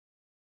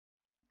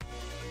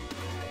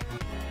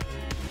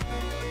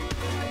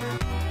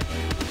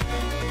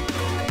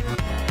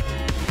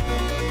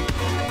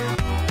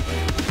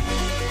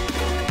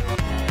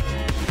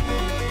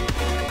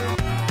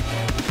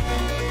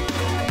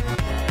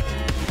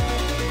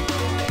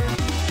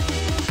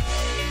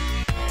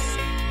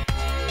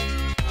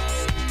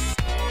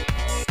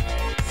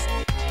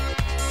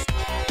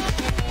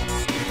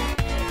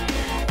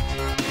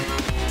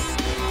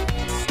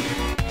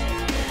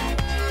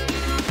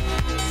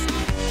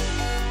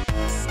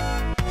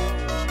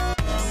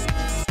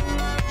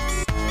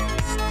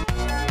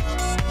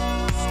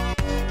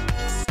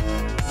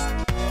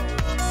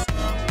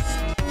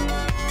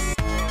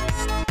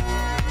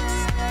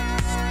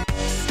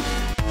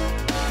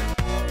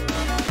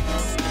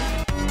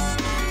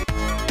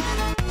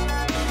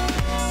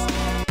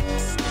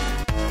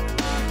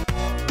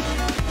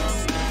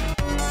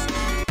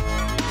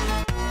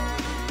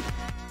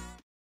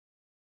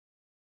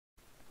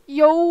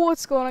Yo,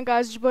 what's going on,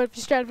 guys? It's your boy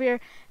Stratifis here,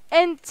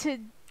 and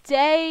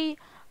today,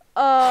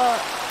 Tommy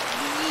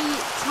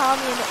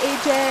and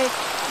AJ,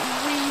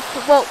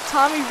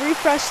 Tommy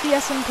refreshed the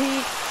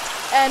SMP,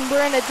 and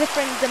we're in a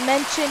different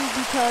dimension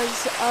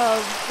because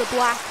of the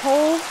black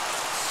hole.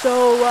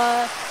 So,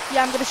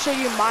 yeah, I'm gonna show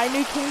you my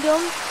new kingdom,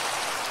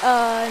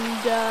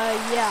 and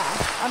yeah,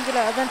 I'm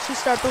gonna eventually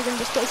start building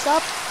this place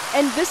up.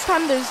 And this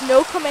time, there's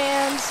no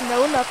commands,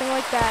 no nothing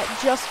like that,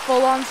 just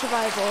full-on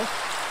survival.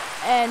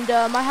 And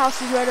my house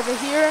is right over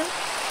here.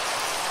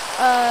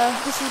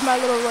 This is my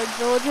little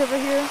village over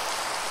here.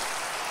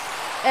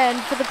 And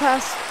for the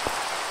past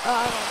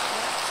I don't know,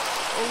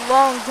 a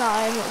long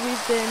time,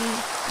 we've been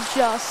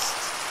just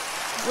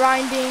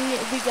grinding.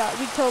 We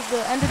killed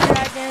the Ender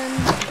Dragon.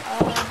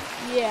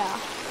 Yeah.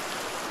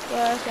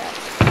 Okay.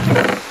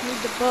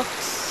 Need the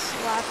books,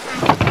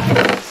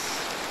 laptops.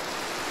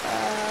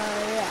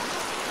 Yeah.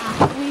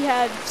 We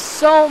had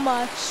so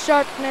much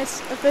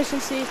sharpness,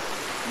 efficiency.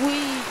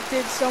 We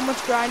did so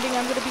much grinding.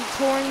 I'm gonna be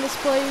touring this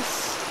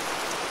place,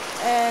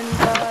 and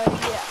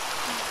yeah.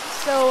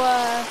 So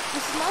this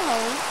is my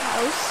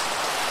house.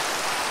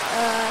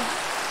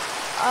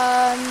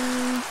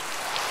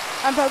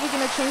 I'm probably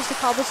gonna change the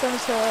cobblestone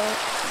to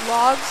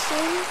logs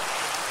soon.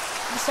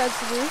 Besides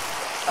the roof,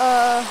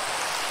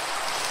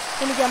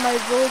 gonna get my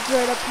village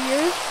right up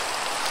here.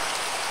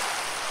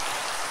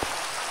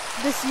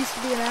 This used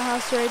to be my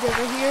house right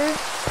over here,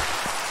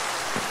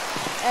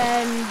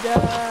 and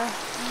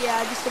yeah,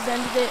 I just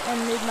abandoned it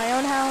and made my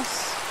own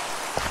house.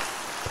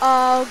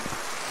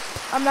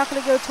 I'm not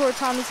gonna go tour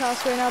Tommy's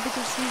house right now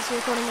because he's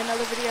recording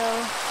another video.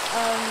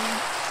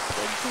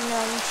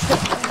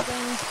 Shit and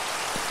things.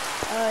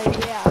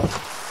 Yeah.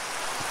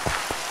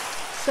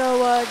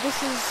 So this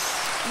is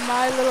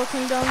my little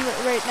kingdom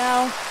right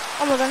now.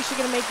 I'm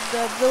eventually gonna make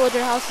the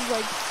villager houses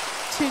like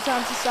 2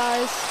 times the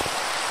size,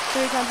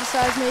 3 times the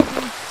size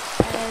maybe,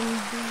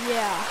 and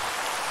yeah.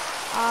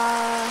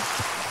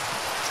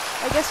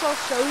 I guess I'll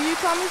show you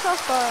Tommy's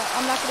house, but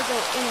I'm not gonna go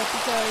in it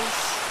because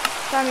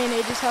Tommy and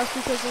AJ's house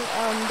because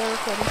they're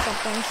recording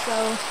something.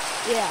 So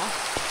yeah,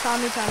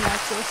 Tommy time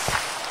lapses.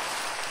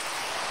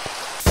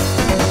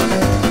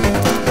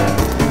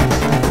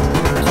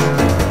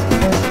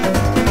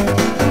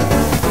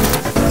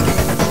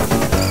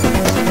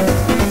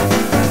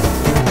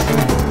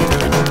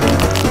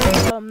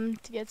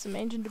 To get some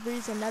ancient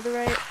debris and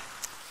netherite,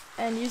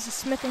 and use the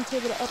smithing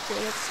table to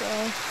upgrade it. So.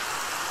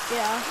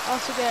 Yeah,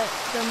 also get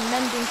the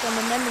mending from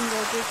the mending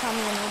villager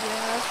Tommy and AJ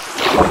have.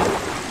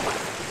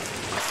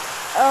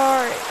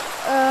 Alright,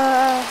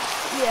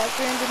 yeah,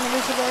 300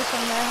 meters away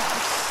from their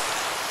house.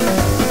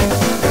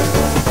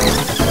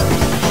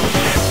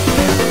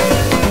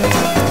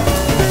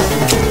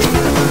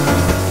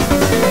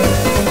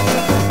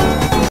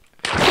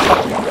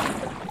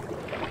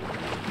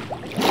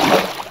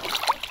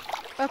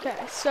 Okay,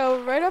 so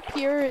right up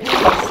here is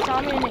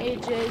Tommy and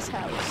AJ's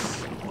house.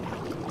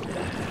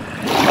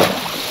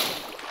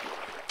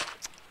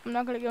 I'm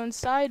not gonna go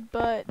inside,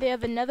 but they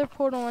have a nether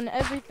portal and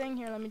everything.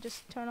 Here, let me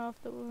just turn off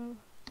the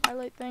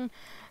highlight thing.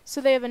 So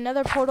they have a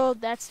nether portal.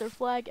 That's their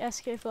flag,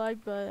 SK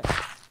flag, but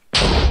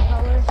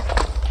color.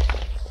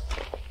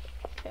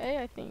 Okay,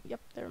 I think,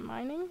 yep, they're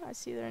mining. I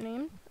see their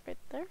name right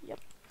there. Yep.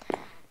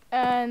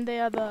 And they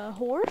have a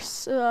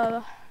horse.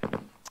 It's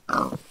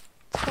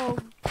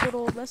called good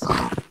old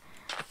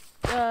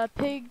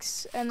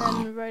pigs, and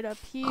then right up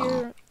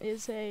here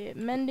is a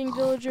mending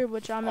villager,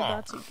 which I'm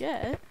about to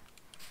get.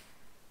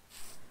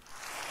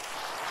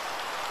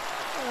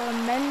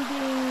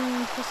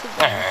 Mending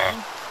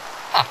perseverance.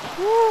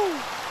 Woo!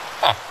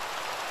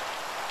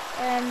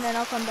 And then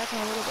I'll come back in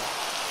a little bit.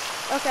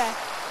 Okay.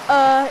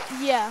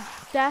 Yeah.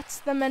 That's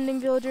the mending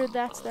villager.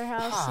 That's their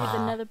house. See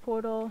the nether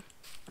portal.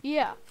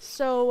 Yeah.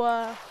 So,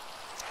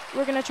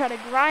 we're gonna try to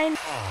grind.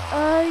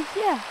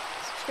 Yeah.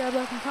 Subscribe,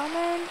 like, and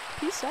comment.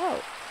 Peace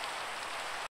out.